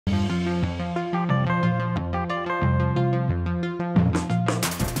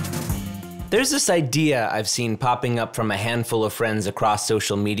There's this idea I've seen popping up from a handful of friends across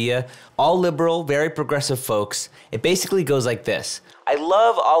social media, all liberal, very progressive folks. It basically goes like this. I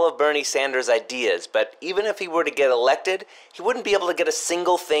love all of Bernie Sanders' ideas, but even if he were to get elected, he wouldn't be able to get a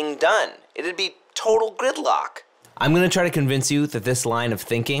single thing done. It'd be total gridlock. I'm going to try to convince you that this line of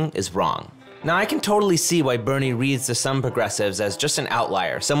thinking is wrong. Now, I can totally see why Bernie reads to some progressives as just an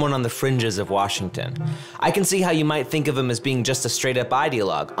outlier, someone on the fringes of Washington. I can see how you might think of him as being just a straight-up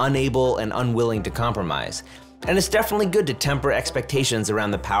ideologue, unable and unwilling to compromise. And it's definitely good to temper expectations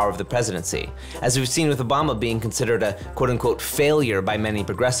around the power of the presidency, as we've seen with Obama being considered a quote-unquote failure by many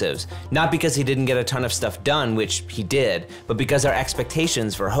progressives, not because he didn't get a ton of stuff done, which he did, but because our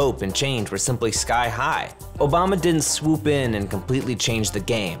expectations for hope and change were simply sky high. Obama didn't swoop in and completely change the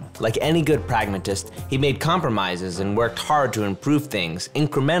game. Like any good pragmatist, he made compromises and worked hard to improve things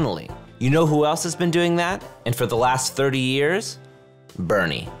incrementally. You know who else has been doing that? And for the last 30 years?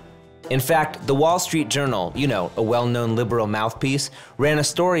 Bernie. In fact, the Wall Street Journal, you know, a well-known liberal mouthpiece, ran a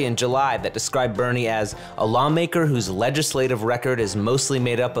story in July that described Bernie as a lawmaker whose legislative record is mostly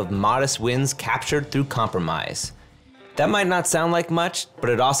made up of modest wins captured through compromise. That might not sound like much, but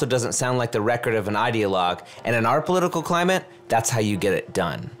it also doesn't sound like the record of an ideologue, and in our political climate, that's how you get it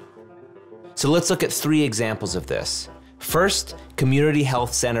done. So let's look at 3 examples of this. First, community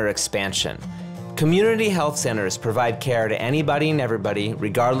health center expansion. Community health centers provide care to anybody and everybody,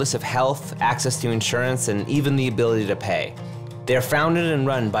 regardless of health, access to insurance, and even the ability to pay. They are founded and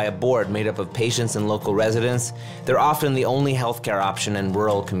run by a board made up of patients and local residents. They're often the only healthcare option in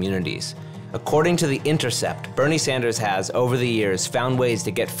rural communities. According to The Intercept, Bernie Sanders has, over the years, found ways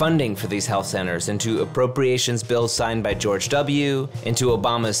to get funding for these health centers into appropriations bills signed by George W., into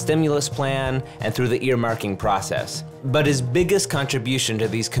Obama's stimulus plan, and through the earmarking process. But his biggest contribution to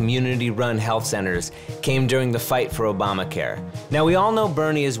these community-run health centers came during the fight for Obamacare. Now, we all know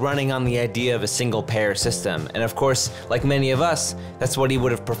Bernie is running on the idea of a single-payer system, and of course, like many of us, that's what he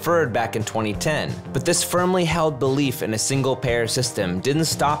would have preferred back in 2010. But this firmly held belief in a single-payer system didn't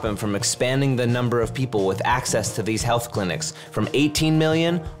stop him from expanding the number of people with access to these health clinics from 18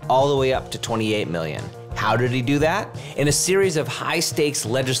 million all the way up to 28 million. How did he do that? In a series of high-stakes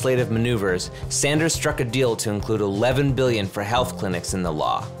legislative maneuvers, Sanders struck a deal to include $11 billion for health clinics in the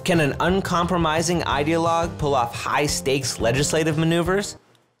law. Can an uncompromising ideologue pull off high-stakes legislative maneuvers?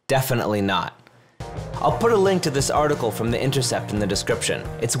 Definitely not. I'll put a link to this article from The Intercept in the description.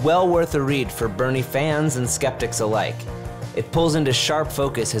 It's well worth a read for Bernie fans and skeptics alike. It pulls into sharp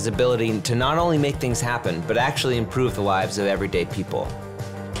focus his ability to not only make things happen, but actually improve the lives of everyday people.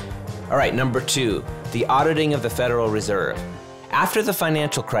 All right, number 2, the auditing of the Federal Reserve. After the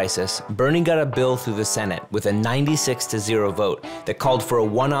financial crisis, Bernie got a bill through the Senate with a 96-0 vote that called for a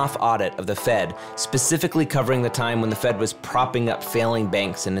one-off audit of the Fed, specifically covering the time when the Fed was propping up failing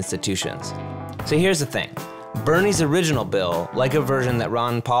banks and institutions. So here's the thing. Bernie's original bill, like a version that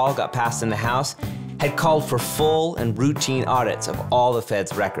Ron Paul got passed in the House, had called for full and routine audits of all the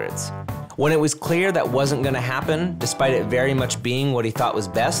Fed's records. When it was clear that wasn't going to happen, despite it very much being what he thought was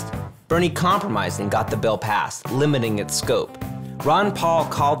best, Bernie compromised and got the bill passed, limiting its scope. Ron Paul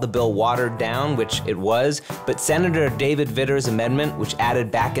called the bill watered down, which it was, but Senator David Vitter's amendment, which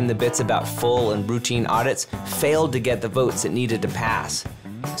added back in the bits about full and routine audits, failed to get the votes it needed to pass.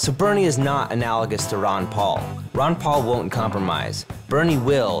 So Bernie is not analogous to Ron Paul. Ron Paul won't compromise. Bernie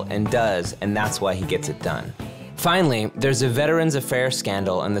will and does, and that's why he gets it done. Finally, there's a Veterans Affairs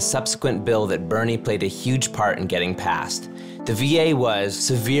scandal and the subsequent bill that Bernie played a huge part in getting passed. The VA was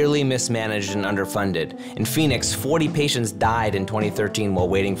severely mismanaged and underfunded. In Phoenix, 40 patients died in 2013 while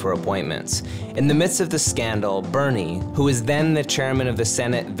waiting for appointments. In the midst of the scandal, Bernie, who was then the chairman of the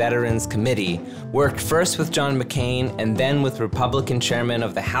Senate Veterans Committee, worked first with John McCain and then with Republican chairman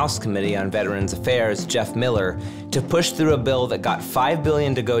of the House Committee on Veterans Affairs, Jeff Miller, to push through a bill that got $5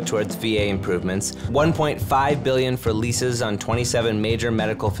 billion to go towards VA improvements, $1.5 billion for leases on 27 major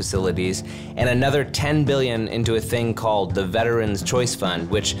medical facilities, and another $10 billion into a thing called the Veterans Choice Fund,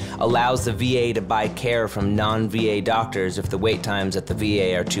 which allows the VA to buy care from non-VA doctors if the wait times at the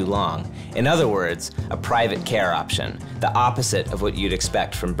VA are too long. In other words, a private care option, the opposite of what you'd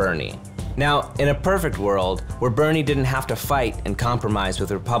expect from Bernie. Now, in a perfect world, where Bernie didn't have to fight and compromise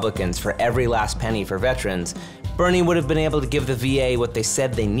with Republicans for every last penny for veterans, Bernie would have been able to give the VA what they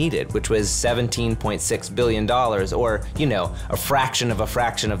said they needed, which was $17.6 billion, or, you know, a fraction of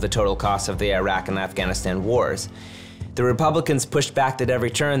the total cost of the Iraq and Afghanistan wars. The Republicans pushed back at every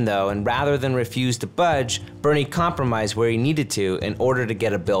turn, though, and rather than refuse to budge, Bernie compromised where he needed to in order to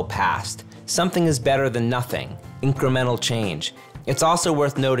get a bill passed. Something is better than nothing. Incremental change. It's also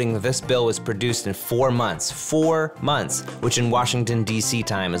worth noting that this bill was produced in 4 months. 4 months, which in Washington, D.C.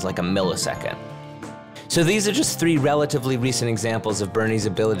 time is like a millisecond. So these are just 3 relatively recent examples of Bernie's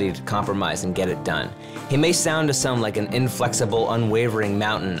ability to compromise and get it done. He may sound to some like an inflexible, unwavering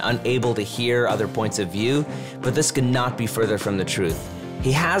mountain, unable to hear other points of view, but this could not be further from the truth.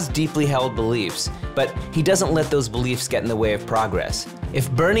 He has deeply held beliefs, but he doesn't let those beliefs get in the way of progress. If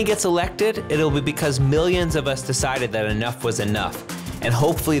Bernie gets elected, it'll be because millions of us decided that enough was enough. And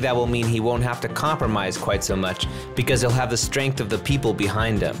hopefully that will mean he won't have to compromise quite so much because he'll have the strength of the people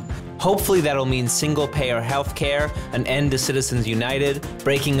behind him. Hopefully that'll mean single-payer health care, an end to Citizens United,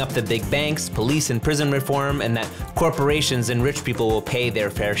 breaking up the big banks, police and prison reform, and that corporations and rich people will pay their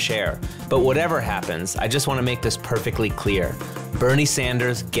fair share. But whatever happens, I just want to make this perfectly clear. Bernie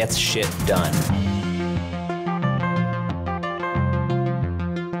Sanders gets shit done.